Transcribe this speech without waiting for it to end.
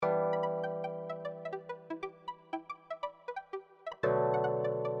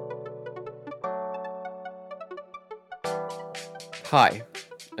Hi,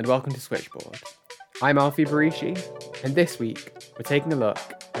 and welcome to Switchboard. I'm Alfie Barishi, and this week we're taking a look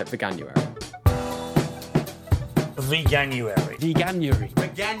at Veganuary. Veganuary. Veganuary.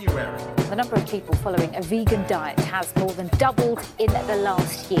 Veganuary. The number of people following a vegan diet has more than doubled in the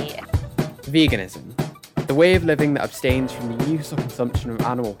last year. Veganism, the way of living that abstains from the use or consumption of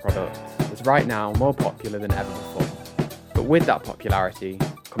animal products, is right now more popular than ever before. But with that popularity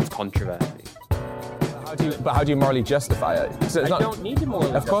comes controversy. How do you morally justify it? So I don't need to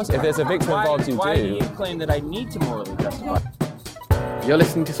morally Of course, if there's a victim involved, you Why do do. you claim that I need to morally justify? You're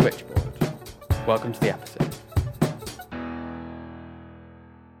listening to Switchboard. Welcome to the episode.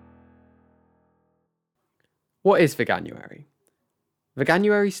 What is Veganuary?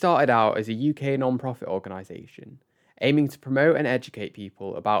 Veganuary started out as a UK non-profit organisation aiming to promote and educate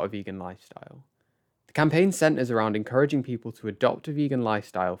people about a vegan lifestyle. The campaign centres around encouraging people to adopt a vegan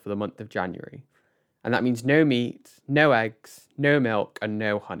lifestyle for the month of January, and that means no meat, no eggs, no milk and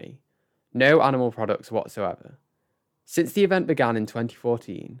no honey. No animal products whatsoever. Since the event began in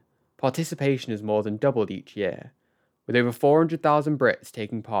 2014, participation has more than doubled each year, with over 400,000 Brits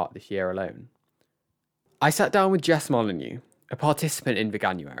taking part this year alone. I sat down with Jess Molyneux, a participant in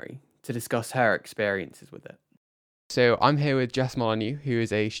Veganuary, to discuss her experiences with it. So I'm here with Jess Molyneux, who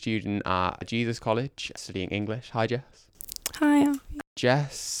is a student at Jesus College studying English. Hi, Jess. Hi, Alfie.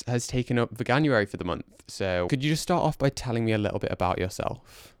 Jess has taken up Veganuary for the month, so could you just start off by telling me a little bit about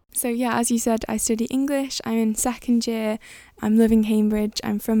yourself? So yeah, as you said, I study English. I'm in second year. I'm living Cambridge.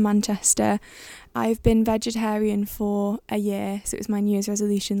 I'm from Manchester. I've been vegetarian for a year, so it was my New Year's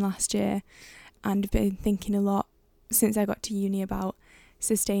resolution last year, and I've been thinking a lot since I got to uni about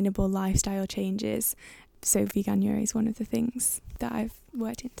sustainable lifestyle changes. So Veganuary is one of the things that I've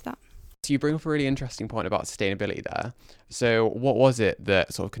worked into that. So you bring up a really interesting point about sustainability there. So what was it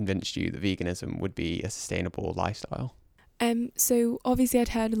that sort of convinced you that veganism would be a sustainable lifestyle? So obviously I'd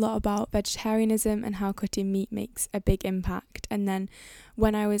heard a lot about vegetarianism and how cutting meat makes a big impact. And then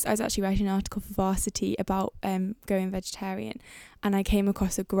when I was actually writing an article for Varsity about going vegetarian, and I came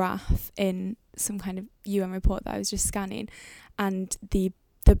across a graph in some kind of UN report that I was just scanning, and the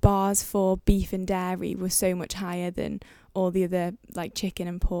bars for beef and dairy were so much higher than all the other, like chicken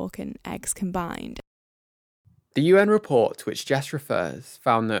and pork and eggs combined. The UN report to which Jess refers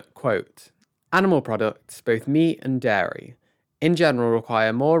found that, quote, animal products, both meat and dairy, in general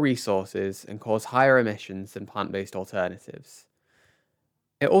require more resources and cause higher emissions than plant-based alternatives.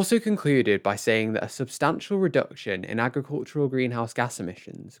 It also concluded by saying that a substantial reduction in agricultural greenhouse gas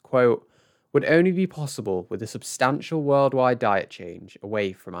emissions, quote, would only be possible with a substantial worldwide diet change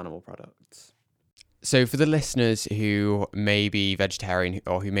away from animal products. So for the listeners who may be vegetarian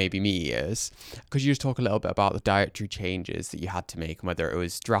or who may be meat eaters, could you just talk a little bit about the dietary changes that you had to make and whether it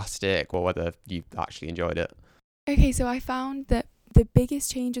was drastic or whether you actually enjoyed it? Okay, so I found that the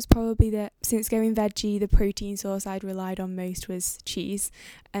biggest change was probably that since going veggie, the protein source I'd relied on most was cheese.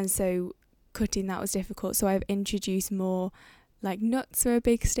 And so cutting that was difficult. So I've introduced more, like nuts are a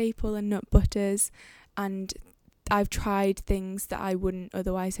big staple and nut butters, and I've tried things that I wouldn't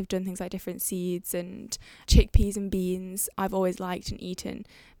otherwise have done, things like different seeds and chickpeas and beans. I've always liked and eaten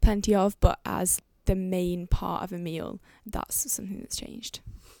plenty of, but as the main part of a meal, that's something that's changed.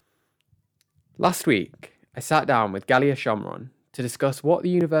 Last week, I sat down with Galia Shomron to discuss what the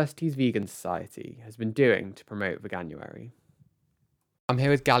university's Vegan Society has been doing to promote Veganuary. I'm here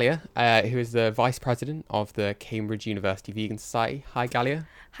with Galia, who is the Vice President of the Cambridge University Vegan Society. Hi, Galia.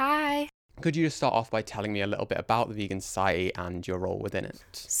 Hi. Could you just start off by telling me a little bit about the Vegan Society and your role within it?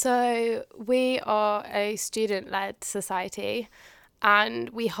 So we are a student-led society, and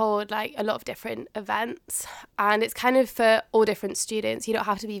we hold like a lot of different events, and it's kind of for all different students. You don't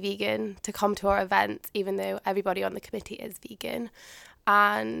have to be vegan to come to our events, even though everybody on the committee is vegan.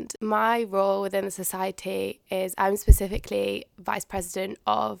 And my role within the society is I'm specifically Vice President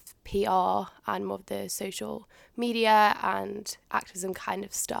of PR and more of the social media and activism kind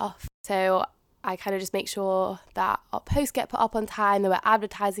of stuff. So I kind of just make sure that our posts get put up on time, that we're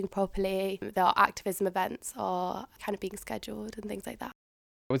advertising properly, that our activism events are kind of being scheduled and things like that.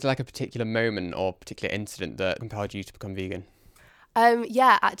 Was there like a particular moment or particular incident that compelled you to become vegan?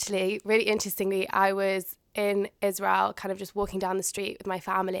 Yeah, actually, really interestingly, I was in Israel, kind of just walking down the street with my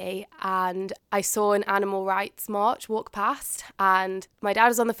family, and I saw an animal rights march walk past, and my dad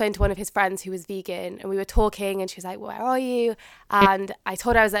was on the phone to one of his friends who was vegan, and we were talking, and she was like, where are you? And I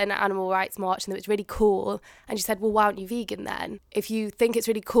told her I was at an animal rights march and that it was really cool, and she said, well, why aren't you vegan then? If you think it's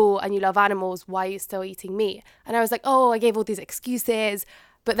really cool and you love animals, why are you still eating meat? And I was like, oh, I gave all these excuses.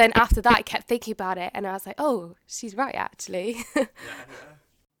 But then after that, I kept thinking about it, and I was like, oh, she's right, actually.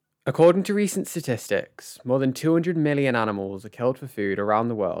 According to recent statistics, more than 200 million animals are killed for food around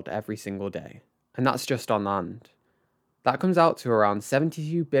the world every single day, and that's just on land. That comes out to around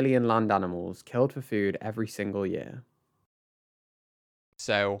 72 billion land animals killed for food every single year.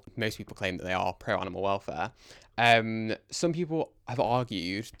 So, most people claim that they are pro-animal welfare. Some people have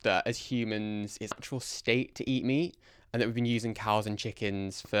argued that as humans, it's a natural state to eat meat, and that we've been using cows and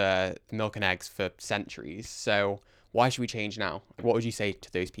chickens for milk and eggs for centuries. So, why should we change now? What would you say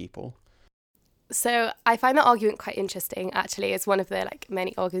to those people? So I find that argument quite interesting, actually. It's one of the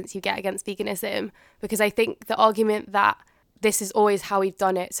many arguments you get against veganism, because I think the argument that this is always how we've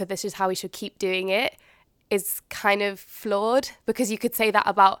done it, so this is how we should keep doing it, is kind of flawed, because you could say that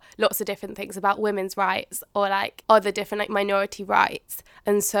about lots of different things, about women's rights or other different minority rights.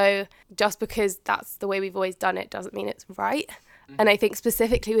 And so just because that's the way we've always done it doesn't mean it's right. And I think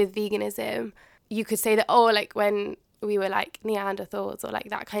specifically with veganism, you could say that, when we were Neanderthals or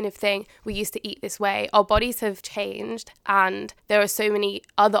that kind of thing, we used to eat this way. Our bodies have changed and there are so many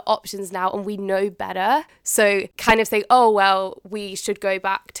other options now and we know better. So kind of saying, oh, well, we should go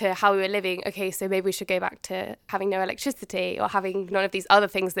back to how we were living. Okay, so maybe we should go back to having no electricity or having none of these other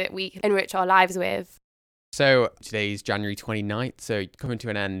things that we enrich our lives with. So today's January 29th, so coming to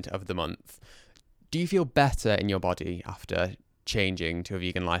an end of the month. Do you feel better in your body after changing to a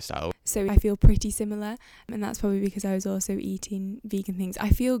vegan lifestyle? So I feel pretty similar, and that's probably because I was also eating vegan things. I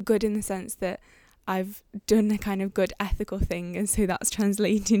feel good in the sense that I've done a kind of good ethical thing, and so that's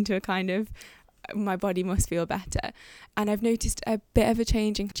translating to a kind of my body must feel better. And I've noticed a bit of a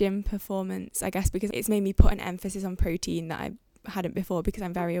change in gym performance, I guess, because it's made me put an emphasis on protein that I hadn't before, because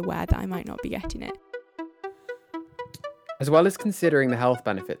I'm very aware that I might not be getting it. As well as considering the health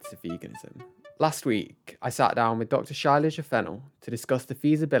benefits of veganism, last week, I sat down with Dr. Shailaja Fennell to discuss the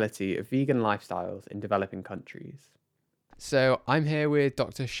feasibility of vegan lifestyles in developing countries. So I'm here with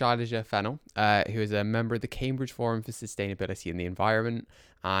Dr. Shailaja Fennell, who is a member of the Cambridge Forum for Sustainability and the Environment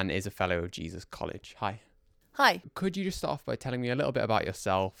and is a fellow of Jesus College. Hi. Hi. Could you just start off by telling me a little bit about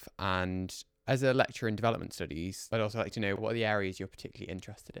yourself, and as a lecturer in development studies, I'd also like to know what are the areas you're particularly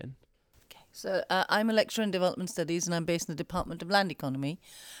interested in? So I'm a lecturer in development studies and I'm based in the Department of Land Economy.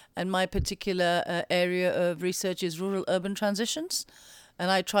 And my particular area of research is rural-urban transitions.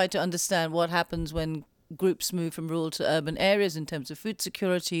 And I try to understand what happens when groups move from rural to urban areas in terms of food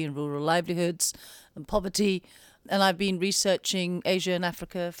security and rural livelihoods and poverty. And I've been researching Asia and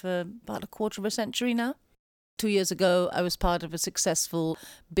Africa for about a quarter of a century now. 2 years ago, I was part of a successful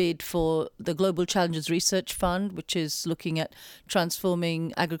bid for the Global Challenges Research Fund, which is looking at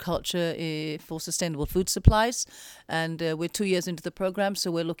transforming agriculture for sustainable food supplies. And we're 2 years into the program,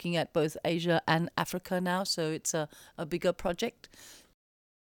 so we're looking at both Asia and Africa now. So it's a bigger project.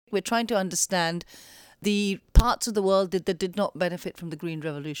 We're trying to understand the parts of the world that did not benefit from the Green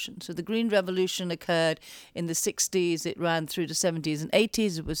Revolution. So the Green Revolution occurred in the 60s, it ran through the 70s and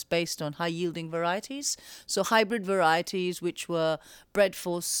 80s. It was based on high-yielding varieties, so hybrid varieties which were bred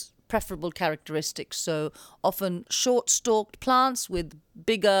for preferable characteristics, so often short-stalked plants with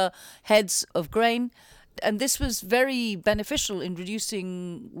bigger heads of grain. And this was very beneficial in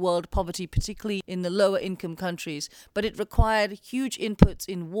reducing world poverty, particularly in the lower income countries. But it required huge inputs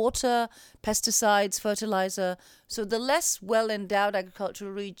in water, pesticides, fertilizer. So the less well-endowed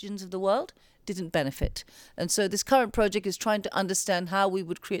agricultural regions of the world didn't benefit. And so this current project is trying to understand how we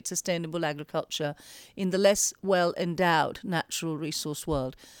would create sustainable agriculture in the less well-endowed natural resource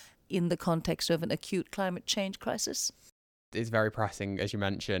world in the context of an acute climate change crisis. Is very pressing, as you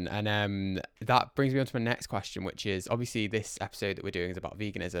mentioned, and that brings me on to my next question, which is obviously this episode that we're doing is about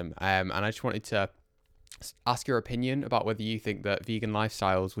veganism, and I just wanted to ask your opinion about whether you think that vegan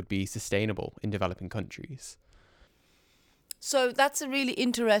lifestyles would be sustainable in developing countries. So that's a really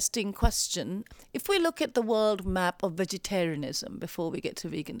interesting question. If we look at the world map of vegetarianism before we get to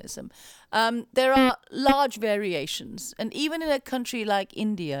veganism, there are large variations. And even in a country like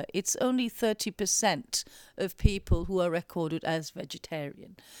India, it's only 30% of people who are recorded as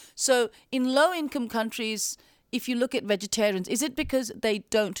vegetarian. So in low-income countries, if you look at vegetarians, is it because they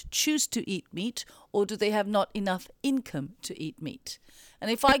don't choose to eat meat, or do they have not enough income to eat meat? And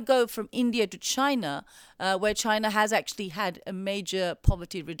if I go from India to China, where China has actually had a major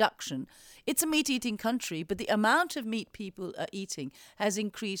poverty reduction, it's a meat-eating country, but the amount of meat people are eating has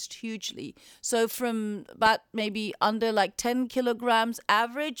increased hugely. So from about maybe under 10 kilograms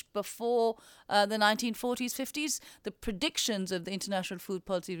average before the 1940s, 50s, the predictions of the International Food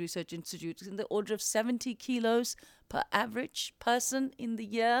Policy Research Institute is in the order of 70 kilos per average person in the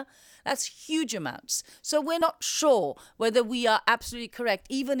year. That's huge amounts. So we're not sure whether we are absolutely correct,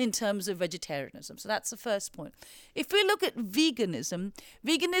 even in terms of vegetarianism. So that's the first point. If we look at veganism,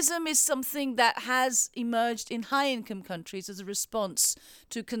 veganism is something that has emerged in high-income countries as a response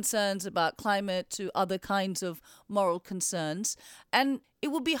to concerns about climate, to other kinds of moral concerns. And it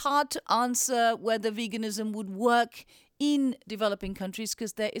would be hard to answer whether veganism would work in developing countries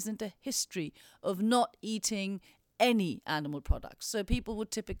because there isn't a history of not eating any animal products. So people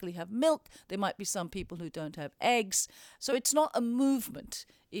would typically have milk. There might be some people who don't have eggs. So it's not a movement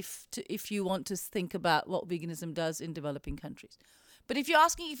if you want to think about what veganism does in developing countries. But if you're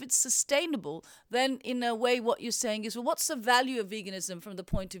asking if it's sustainable, then in a way what you're saying is, well, what's the value of veganism from the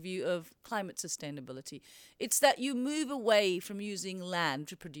point of view of climate sustainability? It's that you move away from using land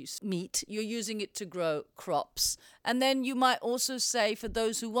to produce meat. You're using it to grow crops. And then you might also say for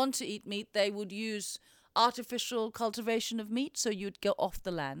those who want to eat meat, they would use artificial cultivation of meat, so you'd go off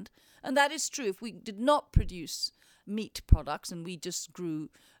the land. And that is true. If we did not produce meat products and we just grew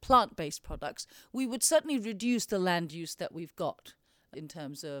plant-based products, we would certainly reduce the land use that we've got in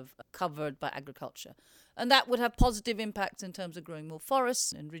terms of covered by agriculture. And that would have positive impacts in terms of growing more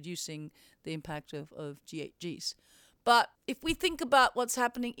forests and reducing the impact of GHGs. But if we think about what's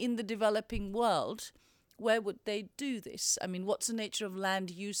happening in the developing world, where would they do this? I mean, what's the nature of land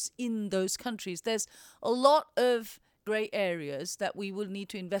use in those countries? There's a lot of grey areas that we will need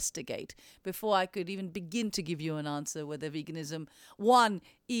to investigate before I could even begin to give you an answer whether veganism, one,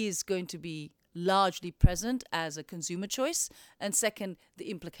 is going to be largely present as a consumer choice, and second,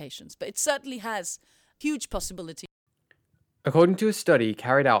 the implications. But it certainly has huge possibility. According to a study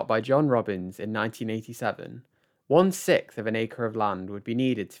carried out by John Robbins in 1987, 1/6 of an acre of land would be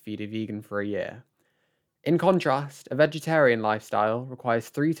needed to feed a vegan for a year. In contrast, a vegetarian lifestyle requires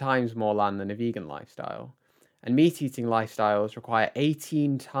 3 times more land than a vegan lifestyle, and meat-eating lifestyles require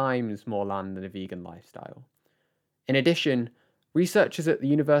 18 times more land than a vegan lifestyle. In addition, researchers at the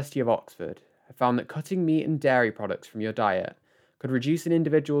University of Oxford have found that cutting meat and dairy products from your diet could reduce an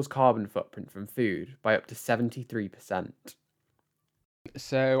individual's carbon footprint from food by up to 73%.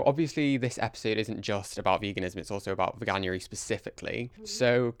 So obviously this episode isn't just about veganism, it's also about veganuary specifically.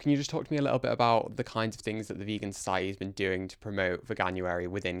 So can you just talk to me a little bit about the kinds of things that the Vegan Society has been doing to promote veganuary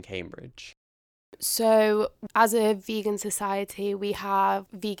within Cambridge? So as a vegan society, we have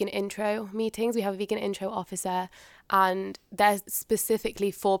vegan intro meetings. We have a vegan intro officer, and they're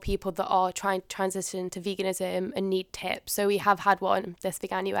specifically for people that are trying to transition to veganism and need tips. So we have had one this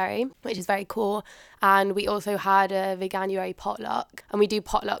Veganuary, which is very cool. And we also had a Veganuary potluck, and we do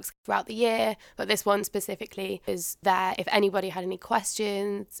potlucks throughout the year. But this one specifically is there if anybody had any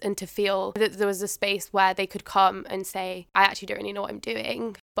questions, and to feel that there was a space where they could come and say, I actually don't really know what I'm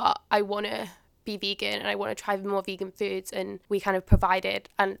doing, but I want to be vegan and I want to try more vegan foods. And we kind of provided,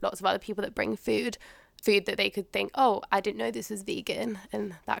 and lots of other people that bring food that they could think, oh, I didn't know this was vegan,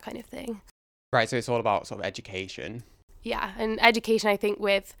 and that kind of thing. Right, so it's all about sort of education. Yeah, and education, I think,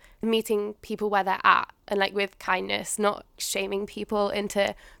 with meeting people where they're at, and like with kindness, not shaming people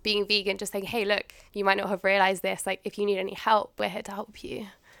into being vegan, just saying, hey, look, you might not have realised this, like if you need any help, we're here to help you.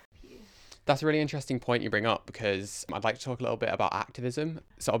 That's a really interesting point you bring up, because I'd like to talk a little bit about activism.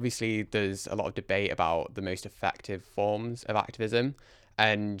 So obviously there's a lot of debate about the most effective forms of activism.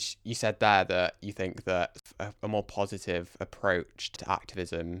 And you said there that you think that a more positive approach to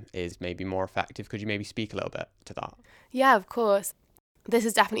activism is maybe more effective. Could you maybe speak a little bit to that? Yeah, of course. This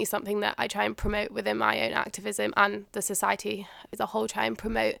is definitely something that I try and promote within my own activism, and the society as a whole try and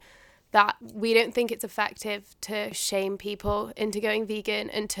promote, that we don't think it's effective to shame people into going vegan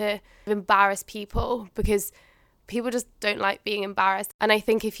and to embarrass people, because people just don't like being embarrassed. And I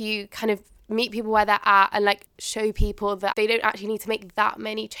think if you kind of meet people where they're at and like show people that they don't actually need to make that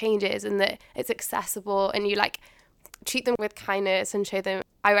many changes and that it's accessible, and you like treat them with kindness and show them,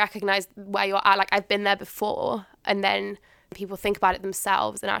 I recognize where you're at, like I've been there before, and then people think about it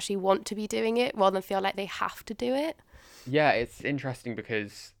themselves and actually want to be doing it rather than feel like they have to do it. Yeah, it's interesting,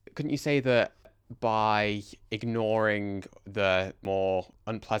 because couldn't you say that by ignoring the more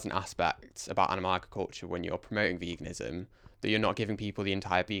unpleasant aspects about animal agriculture when you're promoting veganism, that you're not giving people the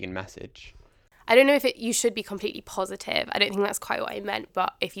entire vegan message? I don't know if you should be completely positive. I don't think that's quite what I meant.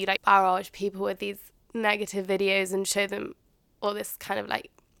 But if you like barrage people with these negative videos and show them all this kind of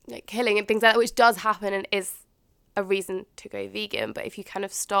like killing and things like that, which does happen and is a reason to go vegan. But if you kind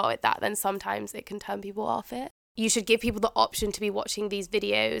of start with that, then sometimes it can turn people off it. You should give people the option to be watching these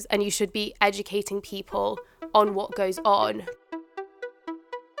videos, and you should be educating people on what goes on.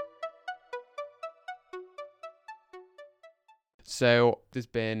 So there's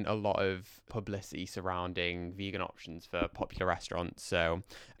been a lot of publicity surrounding vegan options for popular restaurants. So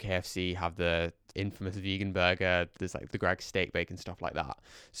KFC have the infamous vegan burger. There's like the Greggs steak bake and stuff like that.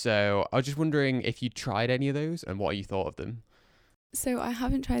 So I was just wondering if you tried any of those and what you thought of them. So I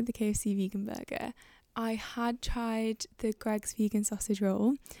haven't tried the KFC vegan burger. I had tried the Greggs vegan sausage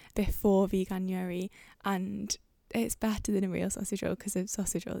roll before Veganuary, and it's better than a real sausage roll because a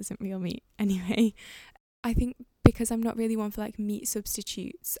sausage roll isn't real meat anyway. I think because I'm not really one for like meat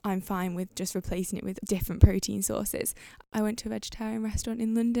substitutes, I'm fine with just replacing it with different protein sources. I went to a vegetarian restaurant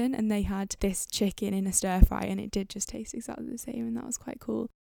in London and they had this chicken in a stir fry and it did just taste exactly the same, and that was quite cool.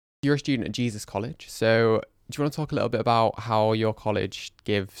 You're a student at Jesus College, so do you want to talk a little bit about how your college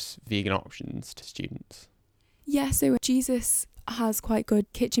gives vegan options to students? Yeah, so Jesus has quite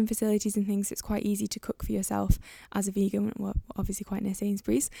good kitchen facilities and things. It's quite easy to cook for yourself as a vegan. Well, obviously quite near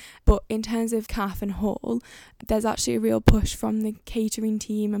Sainsbury's. But in terms of Calf and Hall, there's actually a real push from the catering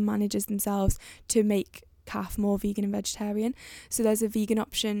team and managers themselves to make Calf more vegan and vegetarian. So there's a vegan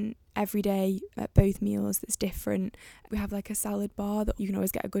option every day at both meals that's different. We have like a salad bar that you can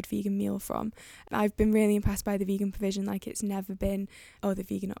always get a good vegan meal from. I've been really impressed by the vegan provision. Like, it's never been, oh, the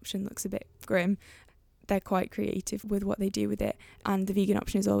vegan option looks a bit grim. They're quite creative with what they do with it, and the vegan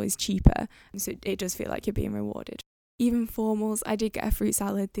option is always cheaper, so it does feel like you're being rewarded. Even formals, I did get a fruit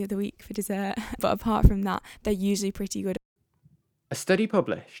salad the other week for dessert, but apart from that, they're usually pretty good. A study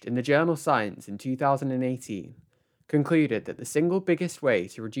published in the journal Science in 2018 concluded that the single biggest way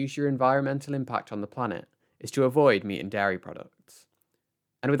to reduce your environmental impact on the planet is to avoid meat and dairy products.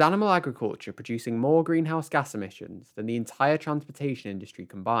 And with animal agriculture producing more greenhouse gas emissions than the entire transportation industry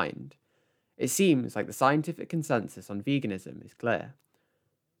combined, it seems like the scientific consensus on veganism is clear.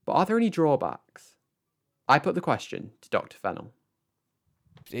 But are there any drawbacks? I put the question to Dr. Fennell.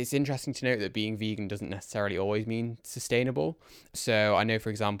 It's interesting to note that being vegan doesn't necessarily always mean sustainable. So I know, for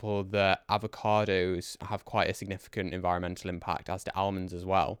example, that avocados have quite a significant environmental impact, as do almonds as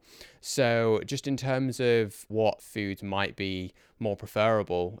well. So just in terms of what foods might be more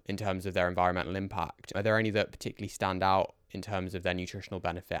preferable in terms of their environmental impact, are there any that particularly stand out in terms of their nutritional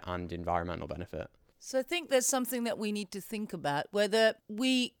benefit and environmental benefit? So I think there's something that we need to think about, whether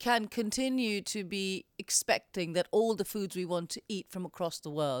we can continue to be expecting that all the foods we want to eat from across the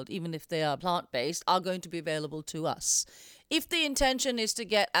world, even if they are plant-based, are going to be available to us. If the intention is to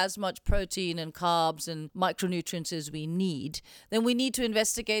get as much protein and carbs and micronutrients as we need, then we need to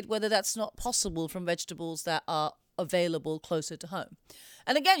investigate whether that's not possible from vegetables that are available closer to home.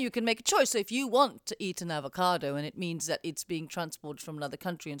 And again, you can make a choice. So if you want to eat an avocado and it means that it's being transported from another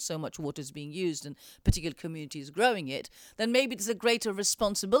country and so much water is being used and particular communities growing it, then maybe there's a greater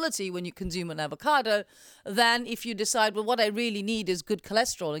responsibility when you consume an avocado than if you decide, well, what I really need is good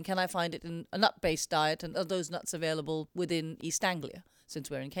cholesterol, and can I find it in a nut-based diet, and are those nuts available within East Anglia, since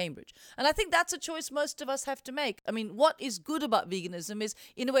we're in Cambridge. And I think that's a choice most of us have to make. I mean, what is good about veganism is,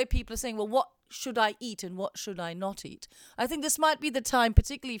 in a way, people are saying, well, what should I eat and what should I not eat? I think this might be the time,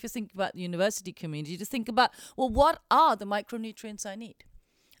 particularly if you think about the university community, to think about, well, what are the micronutrients I need?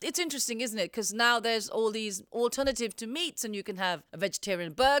 It's interesting, isn't it? Because now there's all these alternatives to meats, and you can have a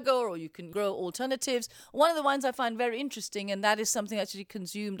vegetarian burger or you can grow alternatives. One of the ones I find very interesting, and that is something actually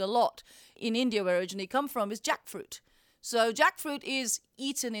consumed a lot in India, where I originally come from, is jackfruit. So jackfruit is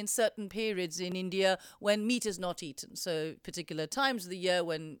eaten in certain periods in India when meat is not eaten. So particular times of the year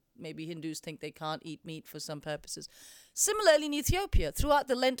when maybe Hindus think they can't eat meat for some purposes. Similarly in Ethiopia, throughout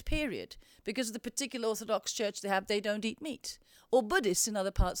the Lent period, because of the particular Orthodox church they have, they don't eat meat. Or Buddhists in other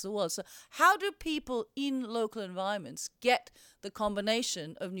parts of the world. So how do people in local environments get the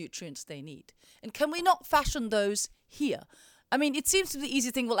combination of nutrients they need? And can we not fashion those here? I mean, it seems to be the easy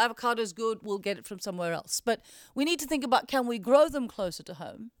thing, well, avocado is good, we'll get it from somewhere else. But we need to think about, can we grow them closer to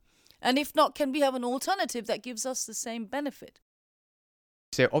home? And if not, can we have an alternative that gives us the same benefit?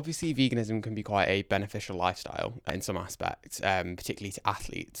 So obviously veganism can be quite a beneficial lifestyle in some aspects, particularly to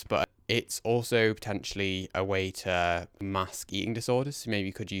athletes, but it's also potentially a way to mask eating disorders. So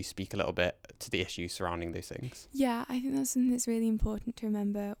maybe could you speak a little bit to the issues surrounding those things? Yeah, I think that's something that's really important to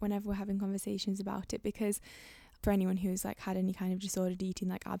remember whenever we're having conversations about it, because for anyone who's like had any kind of disordered eating,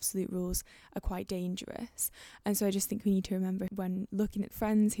 like absolute rules are quite dangerous. And so I just think we need to remember when looking at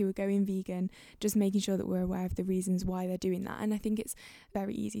friends who are going vegan, just making sure that we're aware of the reasons why they're doing that. And I think it's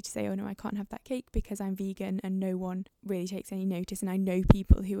very easy to say, oh no, I can't have that cake because I'm vegan, and no one really takes any notice. And I know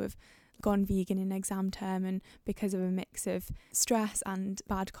people who have gone vegan in exam term, and because of a mix of stress and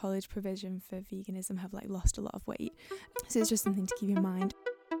bad college provision for veganism have like lost a lot of weight. So it's just something to keep in mind.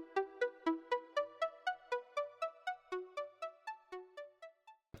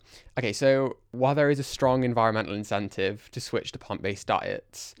 Okay, so while there is a strong environmental incentive to switch to plant-based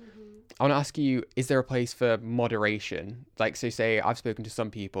diets, I want to ask you, is there a place for moderation? Like, so say I've spoken to some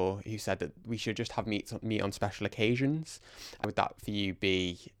people who said that we should just have meat on special occasions. Would that for you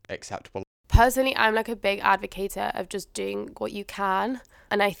be acceptable? Personally, I'm like a big advocate of just doing what you can.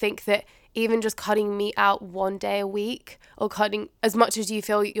 And I think that even just cutting meat out one day a week or cutting as much as you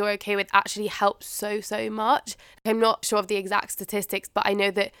feel you're okay with actually helps so much. I'm not sure of the exact statistics, but I know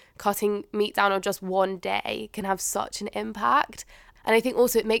that cutting meat down on just one day can have such an impact. And I think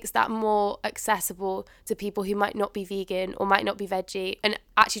also it makes that more accessible to people who might not be vegan or might not be veggie. And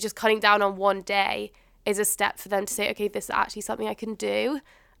actually just cutting down on one day is a step for them to say, okay, this is actually something I can do.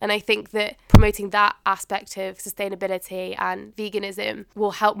 And I think that promoting that aspect of sustainability and veganism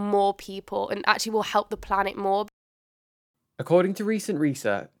will help more people and actually will help the planet more. According to recent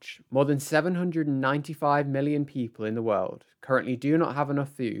research, more than 795 million people in the world currently do not have enough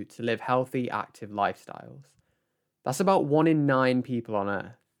food to live healthy, active lifestyles. That's about 1 in 9 people on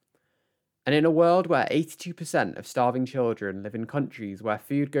Earth. And in a world where 82% of starving children live in countries where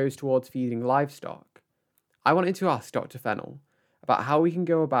food goes towards feeding livestock, I wanted to ask Dr. Fennell about how we can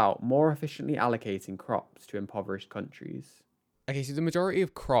go about more efficiently allocating crops to impoverished countries. Okay, so the majority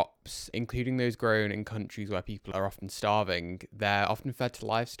of crops, including those grown in countries where people are often starving, they're often fed to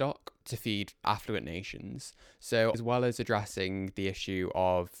livestock to feed affluent nations. So as well as addressing the issue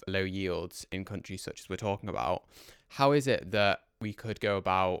of low yields in countries such as we're talking about, how is it that we could go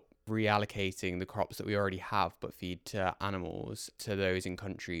about reallocating the crops that we already have but feed to animals to those in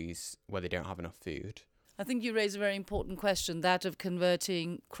countries where they don't have enough food? I think you raise a very important question, that of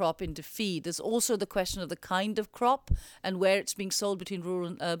converting crop into feed. There's also the question of the kind of crop and where it's being sold between rural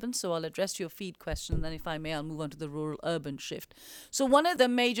and urban. So I'll address your feed question, and then if I may, I'll move on to the rural-urban shift. So one of the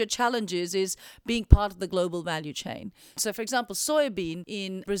major challenges is being part of the global value chain. So, for example, soybean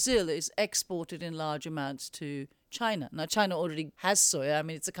in Brazil is exported in large amounts to China. Now, China already has soya. I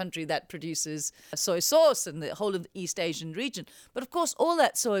mean, it's a country that produces soy sauce and the whole of the East Asian region. But of course, all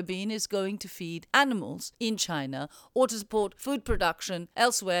that soybean is going to feed animals in China or to support food production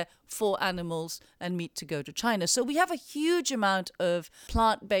elsewhere for animals and meat to go to China. So we have a huge amount of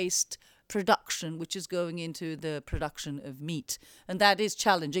plant-based production which is going into the production of meat, and that is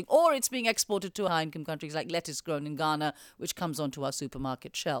challenging. Or it's being exported to high-income countries like lettuce grown in Ghana, which comes onto our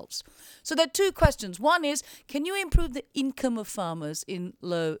supermarket shelves. So there are two questions. One is, can you improve the income of farmers in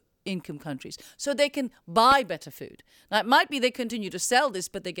low-income countries so they can buy better food? Now, it might be they continue to sell this,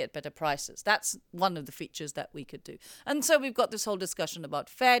 but they get better prices. That's one of the features that we could do. And so we've got this whole discussion about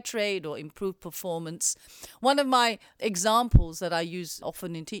fair trade or improved performance. One of my examples that I use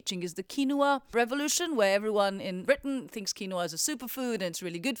often in teaching is the quinoa revolution, where everyone in Britain thinks quinoa is a superfood and it's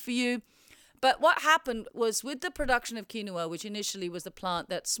really good for you. But what happened was, with the production of quinoa, which initially was the plant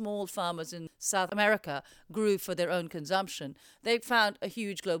that small farmers in South America grew for their own consumption, they found a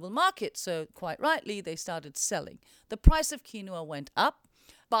huge global market. So quite rightly, they started selling. The price of quinoa went up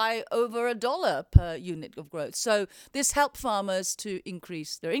by over $1 per unit of growth. So this helped farmers to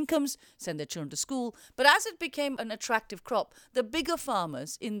increase their incomes, send their children to school. But as it became an attractive crop, the bigger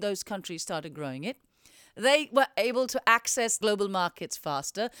farmers in those countries started growing it. They were able to access global markets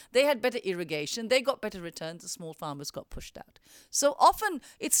faster. They had better irrigation. They got better returns. The small farmers got pushed out. So often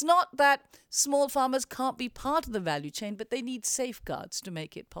it's not that small farmers can't be part of the value chain, but they need safeguards to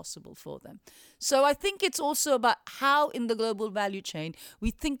make it possible for them. So I think it's also about how in the global value chain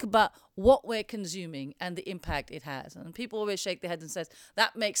we think about what we're consuming and the impact it has. And people always shake their heads and say,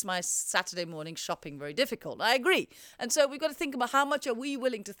 that makes my Saturday morning shopping very difficult. I agree. And so we've got to think about how much are we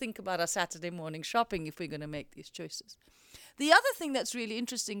willing to think about our Saturday morning shopping if we're going to make these choices. The other thing that's really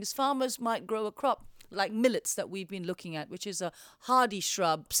interesting is farmers might grow a crop like millets that we've been looking at, which is a hardy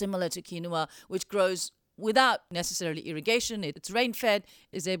shrub similar to quinoa, which grows without necessarily irrigation. It's rain-fed,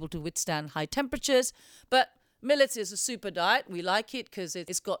 is able to withstand high temperatures. But millets is a super diet. We like it because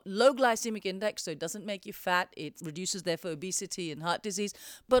it's got low glycemic index, so it doesn't make you fat. It reduces, therefore, obesity and heart disease.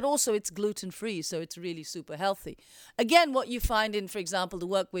 But also it's gluten-free, so it's really super healthy. Again, what you find in, for example, the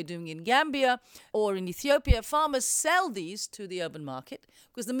work we're doing in Gambia or in Ethiopia, farmers sell these to the urban market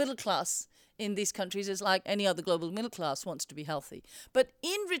because the middle class in these countries is like any other global middle class, wants to be healthy. But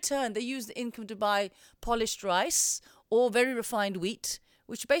in return, they use the income to buy polished rice or very refined wheat,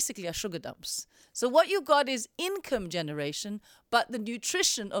 which basically are sugar dumps. So what you've got is income generation, but the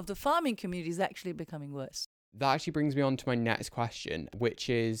nutrition of the farming community is actually becoming worse. That actually brings me on to my next question,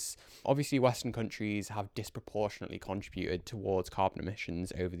 which is, obviously Western countries have disproportionately contributed towards carbon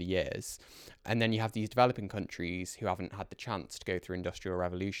emissions over the years. And then you have these developing countries who haven't had the chance to go through industrial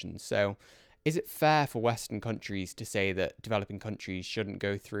revolutions. So Is it fair for Western countries to say that developing countries shouldn't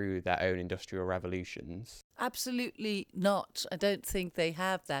go through their own industrial revolutions? Absolutely not. I don't think they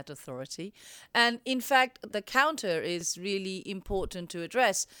have that authority. And in fact, the counter is really important to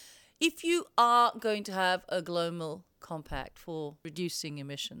address. If you are going to have a global compact for reducing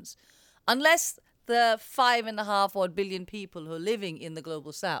emissions, unless the 5.5 odd billion people who are living in the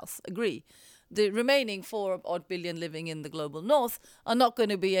global south agree, the remaining 4 odd billion living in the global north are not going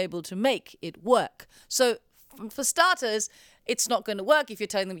to be able to make it work. So for starters, it's not going to work if you're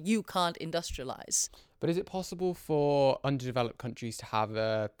telling them you can't industrialize. But is it possible for underdeveloped countries to have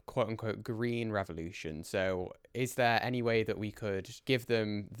a quote-unquote green revolution? So is there any way that we could give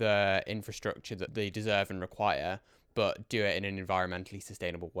them the infrastructure that they deserve and require, but do it in an environmentally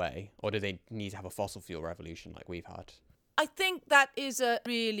sustainable way? Or do they need to have a fossil fuel revolution like we've had? I think that is a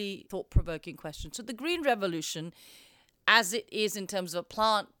really thought-provoking question. So the Green Revolution, as it is in terms of a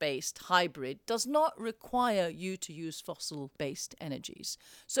plant-based hybrid, does not require you to use fossil-based energies.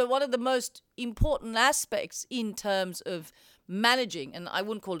 So one of the most important aspects in terms of managing, and I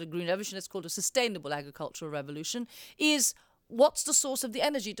wouldn't call it a green revolution, it's called a sustainable agricultural revolution, is what's the source of the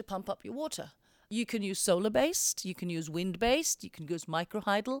energy to pump up your water? You can use solar-based, you can use wind-based, you can use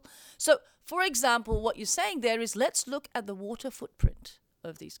microhydel. So, for example, what you're saying there is let's look at the water footprint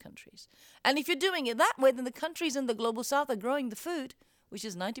of these countries. And if you're doing it that way, then the countries in the global south are growing the food, which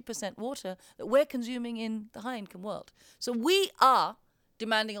is 90% water, that we're consuming in the high-income world. So we are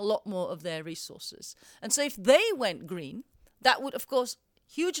demanding a lot more of their resources. And so if they went green, that would, of course,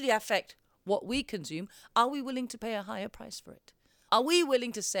 hugely affect what we consume. Are we willing to pay a higher price for it? Are we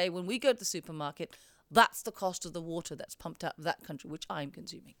willing to say when we go to the supermarket, that's the cost of the water that's pumped out of that country, which I'm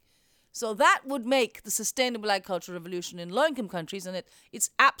consuming? So that would make the sustainable agricultural revolution in low-income countries, and it's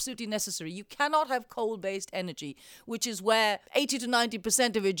absolutely necessary. You cannot have coal-based energy, which is where 80 to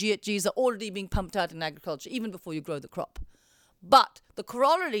 90% of your GHGs are already being pumped out in agriculture, even before you grow the crop. But the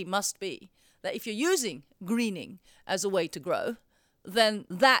corollary must be that if you're using greening as a way to grow, then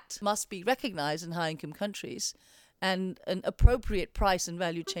that must be recognized in high-income countries, and an appropriate price and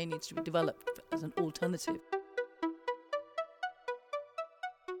value chain needs to be developed as an alternative.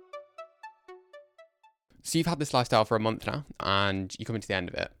 So you've had this lifestyle for a month now, and you're coming to the end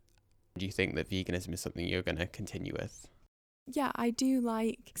of it. Do you think that veganism is something you're going to continue with? Yeah, I do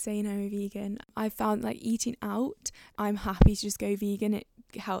like saying I'm a vegan. I found like eating out, I'm happy to just go vegan. It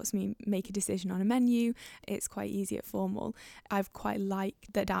helps me make a decision on a menu. It's quite easy at formal. I've quite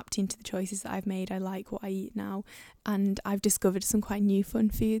liked adapting to the choices that I've made. I like what I eat now, and I've discovered some quite new fun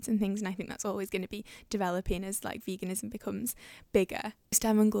foods and things, and I think that's always going to be developing as like veganism becomes bigger.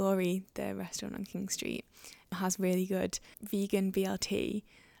 Stem and Glory, the restaurant on King Street, has really good vegan BLT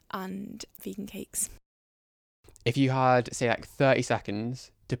and vegan cakes. If you had, say, like 30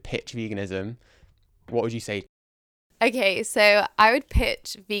 seconds to pitch veganism, what would you say? Okay, so I would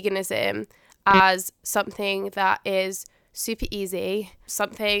pitch veganism as something that is super easy,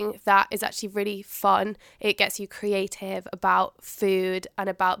 something that is actually really fun. It gets you creative about food and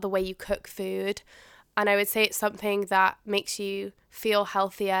about the way you cook food. And I would say it's something that makes you feel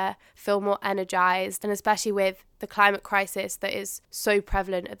healthier, feel more energized, and especially with the climate crisis that is so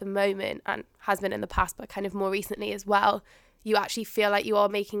prevalent at the moment and has been in the past, but kind of more recently as well, you actually feel like you are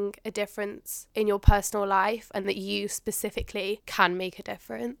making a difference in your personal life and that you specifically can make a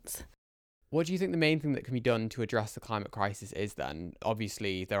difference. What do you think the main thing that can be done to address the climate crisis is then?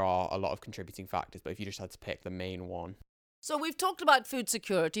 Obviously, there are a lot of contributing factors, but if you just had to pick the main one. So we've talked about food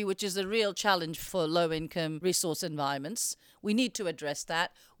security, which is a real challenge for low-income resource environments. We need to address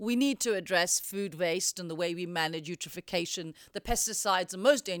that. We need to address food waste and the way we manage eutrophication. The pesticides, the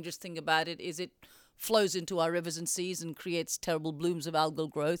most dangerous thing about it is it flows into our rivers and seas and creates terrible blooms of algal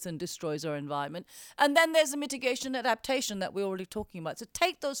growth and destroys our environment. And then there's the mitigation and adaptation that we're already talking about. So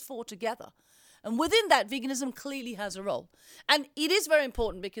take those four together. And within that, veganism clearly has a role. And it is very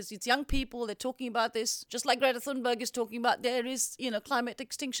important because it's young people, they're talking about this, just like Greta Thunberg is talking about, there is, climate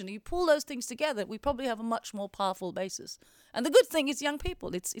extinction. You pull those things together, we probably have a much more powerful basis. And the good thing is young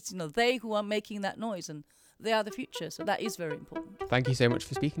people, it's they who are making that noise and they are the future. So that is very important. Thank you so much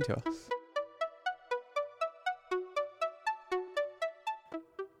for speaking to us.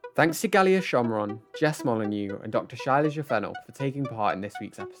 Thanks to Galia Shomron, Jess Molyneux and Dr. Shailaja Fennell for taking part in this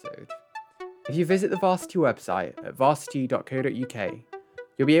week's episode. If you visit the Varsity website at varsity.co.uk,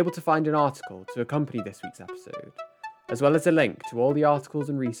 you'll be able to find an article to accompany this week's episode, as well as a link to all the articles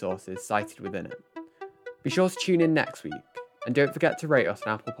and resources cited within it. Be sure to tune in next week, and don't forget to rate us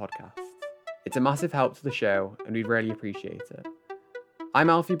on Apple Podcasts. It's a massive help to the show, and we'd really appreciate it. I'm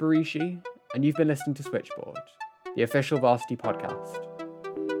Alfie Barishi, and you've been listening to Switchboard, the official Varsity podcast.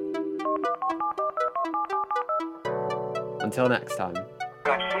 Until next time.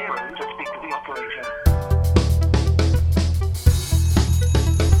 Press 0 to speak to the operator.